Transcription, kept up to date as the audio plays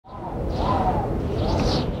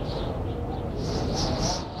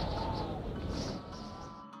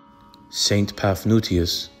Saint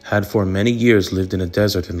Paphnutius had for many years lived in a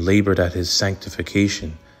desert and labored at his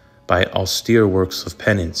sanctification by austere works of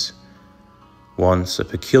penance. Once a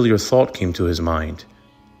peculiar thought came to his mind,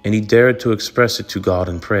 and he dared to express it to God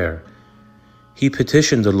in prayer. He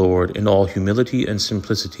petitioned the Lord in all humility and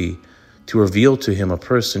simplicity to reveal to him a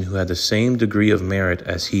person who had the same degree of merit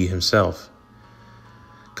as he himself.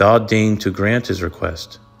 God deigned to grant his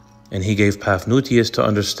request, and he gave Paphnutius to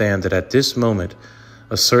understand that at this moment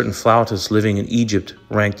a certain Flutist living in Egypt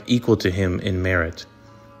ranked equal to him in merit.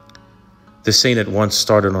 The saint at once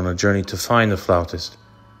started on a journey to find the Flutist.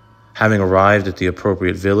 Having arrived at the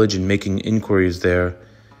appropriate village and making inquiries there,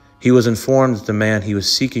 he was informed that the man he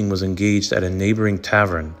was seeking was engaged at a neighboring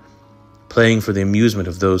tavern, playing for the amusement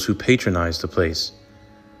of those who patronized the place.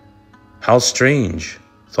 "How strange,"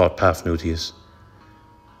 thought Paphnutius.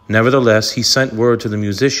 Nevertheless, he sent word to the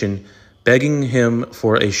musician, begging him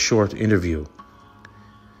for a short interview.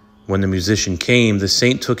 When the musician came, the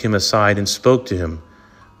saint took him aside and spoke to him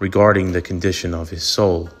regarding the condition of his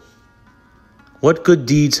soul. "What good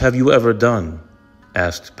deeds have you ever done?"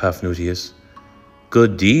 asked Paphnutius.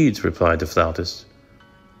 "Good deeds," replied the flautist.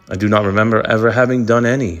 "I do not remember ever having done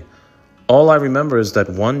any. All I remember is that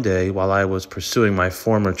one day, while I was pursuing my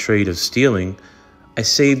former trade of stealing, I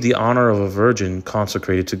saved the honor of a virgin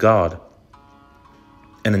consecrated to God.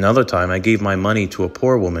 And another time I gave my money to a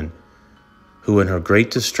poor woman, who in her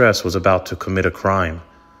great distress was about to commit a crime."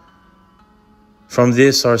 From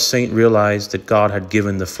this, our saint realized that God had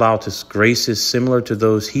given the flautist graces similar to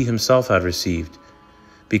those he himself had received,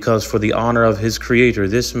 because for the honor of his Creator,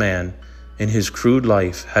 this man, in his crude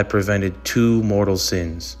life, had prevented 2 mortal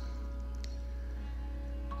sins.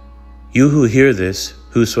 You who hear this,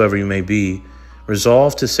 whosoever you may be,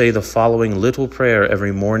 resolve to say the following little prayer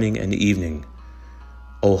every morning and evening.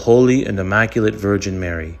 O Holy and Immaculate Virgin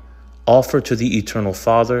Mary, offer to the Eternal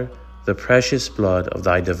Father the precious blood of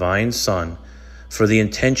thy divine Son, for the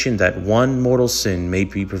intention that one mortal sin may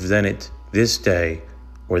be prevented this day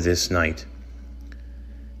or this night.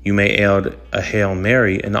 You may add a Hail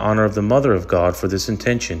Mary in honor of the Mother of God for this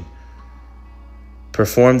intention.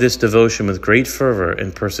 Perform this devotion with great fervor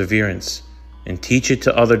and perseverance, and teach it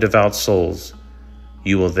to other devout souls.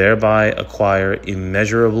 You will thereby acquire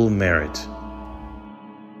immeasurable merit.